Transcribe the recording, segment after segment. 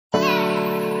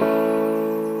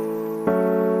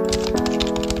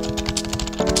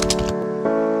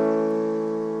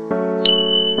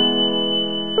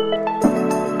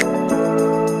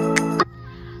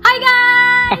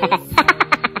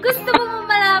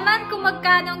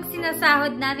magkano ang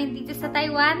sinasahod natin dito sa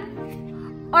Taiwan?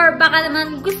 Or baka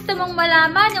naman gusto mong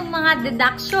malaman yung mga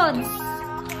deductions?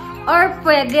 Or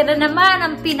pwede rin naman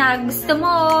ang pinagusto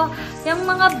mo, yung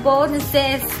mga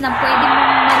bonuses na pwede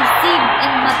mong ma-receive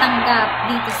and matanggap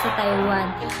dito sa Taiwan.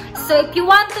 So if you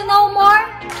want to know more,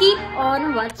 keep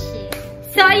on watching.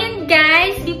 So ayun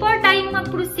guys, before tayo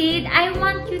mag-proceed, I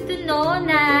want you to know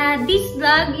na this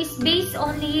vlog is based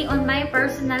only on my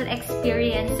personal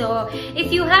experience. So if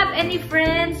you have any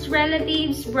friends,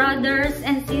 relatives, brothers,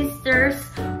 and sisters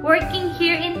working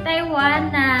here in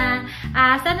Taiwan na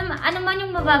ano man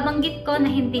yung mababanggit ko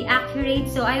na hindi accurate,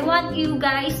 so I want you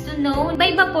guys to know,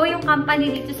 iba-iba po yung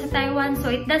company dito sa Taiwan, so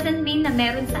it doesn't mean na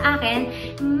meron sa akin,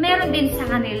 meron din sa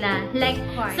kanila. Like,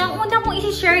 so ang una kong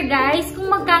i-share guys, kung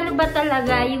magkano ba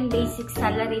talaga yung basic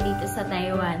salary dito sa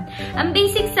Taiwan. Ang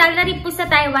basic salary po sa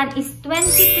Taiwan is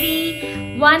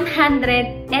 23,100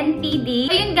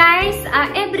 NTD. Ayun guys,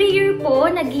 every year po,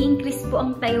 nag-i-increase po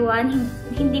ang Taiwan.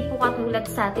 Hindi po katulad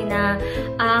sa atin na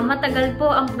matagal po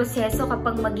ang proseso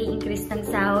kapag mag-i-increase ng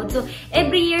sahod. So,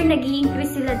 every year,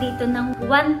 nag-i-increase sila dito ng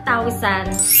 1,000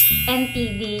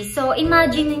 NTD. So,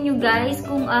 imagine niyo guys,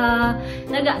 kung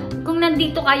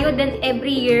nandito kayo, then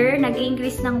every year,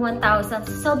 nag-i-increase ng 1,000.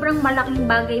 So, sobrang malaking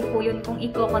bagay po yun kung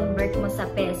i-convert mo sa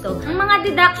peso. Ang mga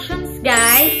deductions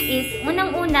guys, is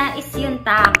unang-una is yung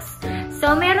tax.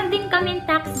 So, meron din kaming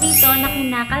tax dito na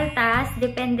kinakaltas.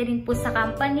 Depende rin po sa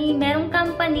company. Merong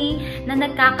company na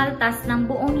nagkakaltas ng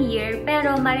buong year,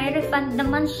 pero mare-refund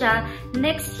naman siya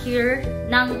next year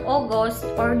ng August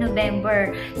or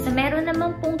November. So, meron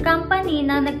naman pong company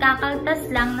na nagkakaltas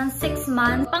lang ng 6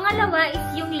 months. Pangalawa is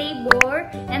yung labor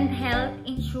and health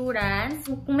insurance.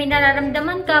 Kung may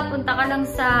nararamdaman ka, punta ka lang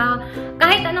sa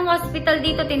kahit anong hospital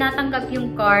dito, tinatanggap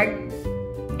yung card.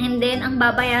 And then, ang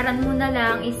babayaran mo na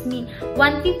lang is 150,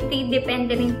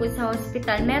 depende rin po sa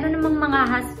hospital. Meron namang mga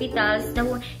hospitals na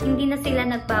hindi na sila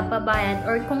nagpapabayad.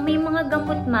 Or kung may mga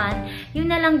gamot man,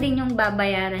 yun na lang din yung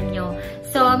babayaran nyo.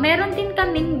 So, meron din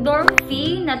kaming dorm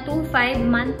fee na 2,500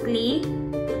 monthly.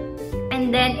 And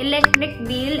then, electric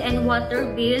bill and water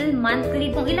bill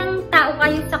monthly. Kung ilang tao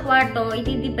kayo sa kwarto,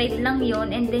 i-divide lang yun.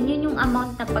 And then, yun yung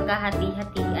amount na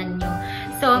paghahati-hatian nyo.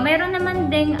 So, meron naman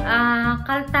ding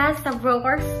kaltas sa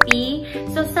broker's fee.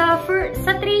 So, sa 3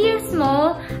 years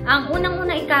mo, ang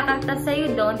unang-una ikakaltas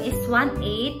sa'yo doon is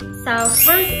 1,800.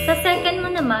 Sa second mo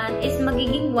naman is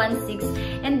magiging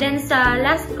 1,600. And then, sa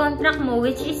last contract mo,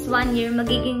 which is 1 year,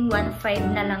 magiging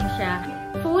 1,500 na lang siya.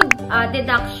 Food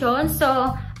deduction.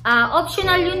 So,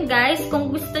 optional yun guys.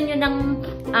 Kung gusto nyo ng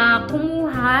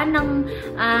kumuha ng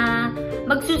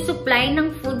magsusupply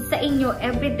ng food sa inyo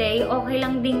everyday, okay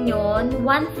lang din yun.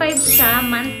 1,500 siya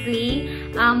monthly,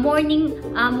 morning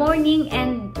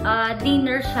and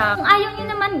dinner siya. Kung ayaw nyo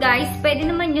naman guys, pwede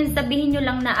naman yun, sabihin nyo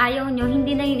lang na ayaw nyo,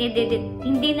 hindi na yun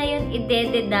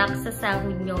ide-deduct sa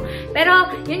sahod nyo.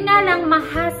 Pero yun nga lang,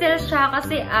 ma-hassle siya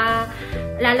kasi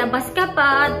lalabas ka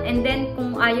pa, and then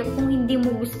kung hindi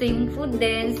mo gusto yung food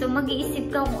din, so mag-iisip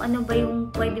ka kung ano ba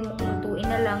yung pwede mong lutuin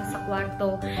na lang sa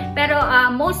kwarto. Pero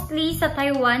mostly sa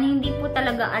Taiwan, hindi po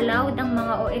talaga allowed ang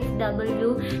mga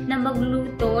OFW na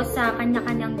magluto sa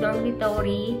kanya-kanyang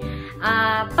dormitory.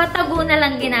 Patago na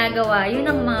lang ginagawa. Yun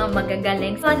ang mga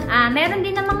magagaling. So, meron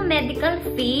din namang medical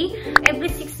fee. Every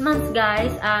 6 months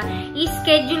guys,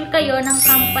 i-schedule kayo ng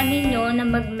company nyo na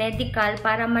mag-medical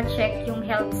para ma-check yung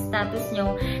health status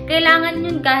nyo. Kailangan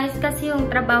yun guys kasi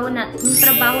yung trabaho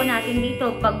natin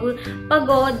dito,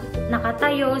 pagod,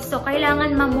 nakatayo. So,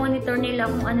 kailangan ma-monitor nila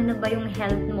kung ano na ba yung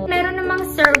health mo. Meron namang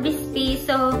service fee.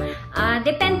 So,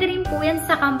 depende rin po yan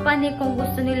sa company kung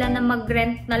gusto nila na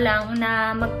mag-rent na lang,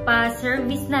 na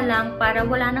magpa-service na lang para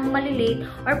wala nang malilate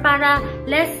or para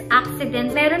less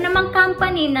accidents. Meron namang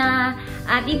company na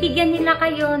bibigyan nila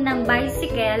kayo ng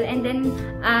bicycle, and then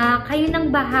kayo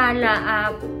nang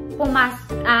bahala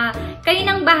kayo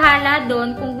nang bahala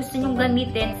doon kung gusto nyong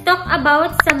gamitin. Talk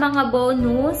about sa mga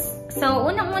bonus. So,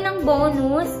 unang-unang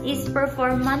bonus is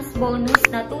performance bonus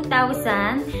na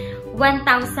 2,000.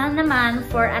 1,000 naman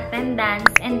for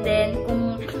attendance. And then,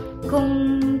 kung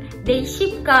day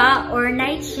shift ka or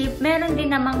night shift, meron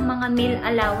din namang mga meal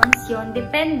allowance yon.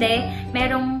 Depende.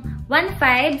 Merong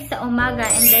 1,500 sa umaga,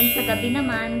 and then sa gabi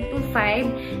naman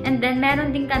 2,500. And then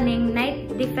meron din kaming night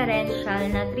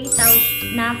differential na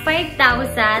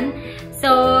 5,000.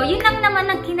 So, yun lang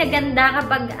naman ang kinaganda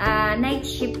kapag night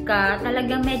shift ka.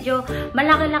 Talagang medyo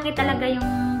malaki-laki talaga yung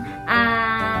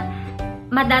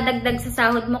madadagdag sa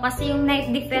sahod mo kasi yung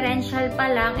night differential pa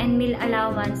lang and meal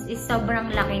allowance is sobrang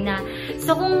laki na.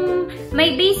 So, kung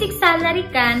may basic salary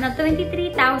ka na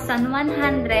 23,100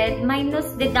 minus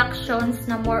deductions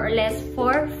na more or less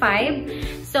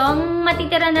 4,500, So, ang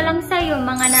matitira na lang sa'yo,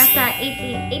 mga nasa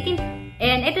 18,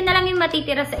 and ito na lang yung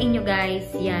matitira sa inyo guys.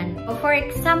 Yan. For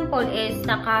example is,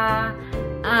 naka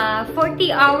 40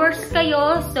 hours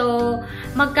kayo. So,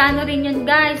 magkano rin yun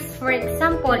guys? For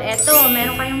example, eto,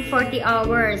 meron kayong 40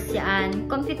 hours.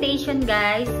 Yan. Computation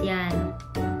guys. Yan.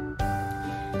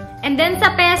 And then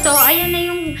sa peso, ayan na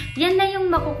yan na yung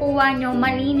makukuha nyo.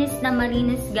 Malinis na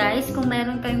malinis guys. Kung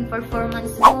meron kayong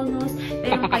performance bonus,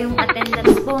 meron kayong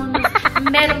attendance bonus,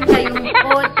 meron kayong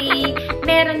OT,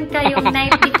 meron kayong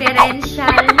night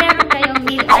differential, meron kayong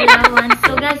meal allowance.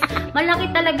 So guys, malaki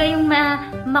talaga yung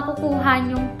makukuha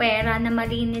nyong pera na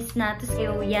malinis na.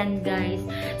 So yan guys.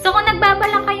 So kung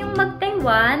nagbabala kayong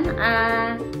mag-Taiwan,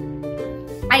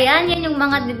 ayan, yan yung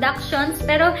mga deductions.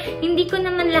 Pero, hindi ko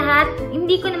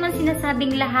naman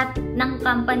sinasabing lahat ng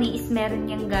company is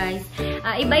meron yan, guys.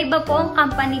 Iba-iba po ang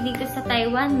company dito sa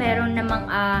Taiwan. Meron namang,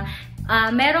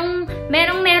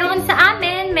 meron sa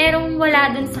amin, merong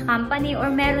wala dun sa company, or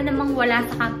meron namang wala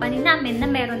sa company namin na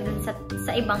meron dun sa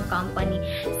ibang company.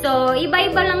 So,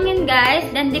 iba-iba lang yun guys.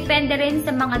 Then, depende rin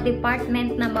sa mga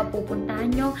department na mapupuntahan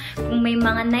nyo. Kung may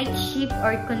mga night shift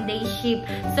or kung day shift.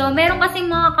 So, meron kasing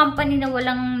mga company na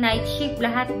walang night shift.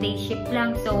 Lahat day shift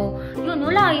lang. So, yun,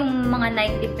 wala yung mga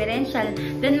night differential.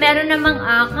 Then, meron namang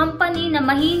company na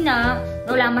mahina.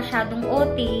 Wala masyadong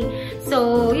OT.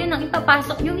 So, yun ang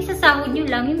ipapasok. Yung isasahod nyo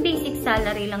lang, yung basic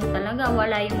salary lang talaga.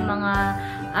 Wala yung mga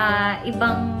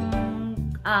ibang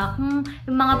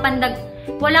yung mga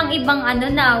walang ibang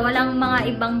walang mga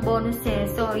ibang bonuses.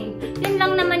 So, yun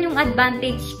lang naman yung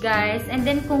advantage guys. And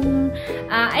then kung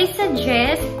I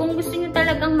suggest, kung gusto nyo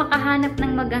talagang makahanap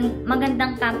ng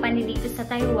magandang company dito sa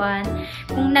Taiwan,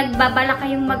 kung nagbabala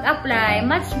kayong mag-apply,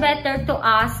 much better to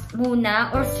ask muna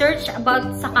or search about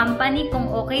sa company kung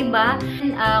okay ba,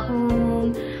 kung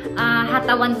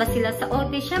hatawan ba sila sa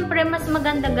OT. Syempre, mas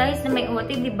maganda guys na may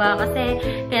OT, diba? Kasi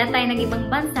kaya tayo nag-ibang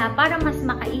bansa para mas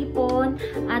makaipon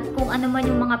at kung ano man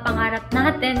yung mga pangarap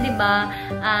natin, diba?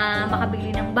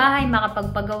 Makabili ng bahay,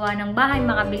 makapagpagawa ng bahay,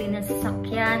 makabili ng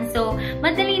sasakyan. So,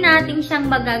 madali natin siyang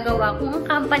magagawa kung ang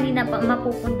company na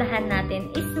mapupuntahan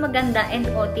natin is maganda and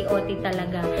OT-OT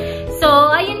talaga.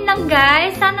 So, ayun lang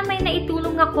guys. Sana may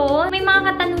naitulong ako. May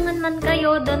mga katanungan man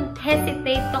kayo, don't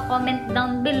hesitate to comment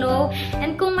down below.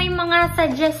 And kung may mga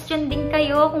suggestion din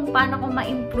kayo kung paano ko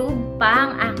ma-improve pa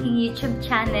ang aking YouTube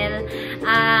channel,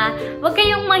 huwag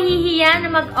kayong mahihiya na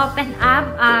mag-open up.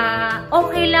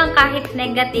 Okay lang kahit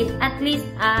negative. At least,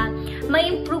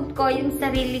 ma-improve ko yung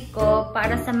sarili ko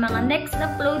para sa mga next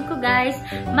upload ko guys.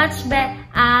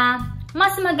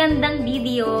 Mas magandang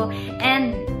video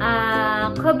and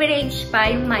coverage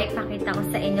pa yung maipakita ko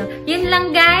sa inyo. Yun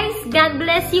lang guys. God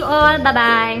bless you all.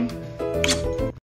 Bye-bye!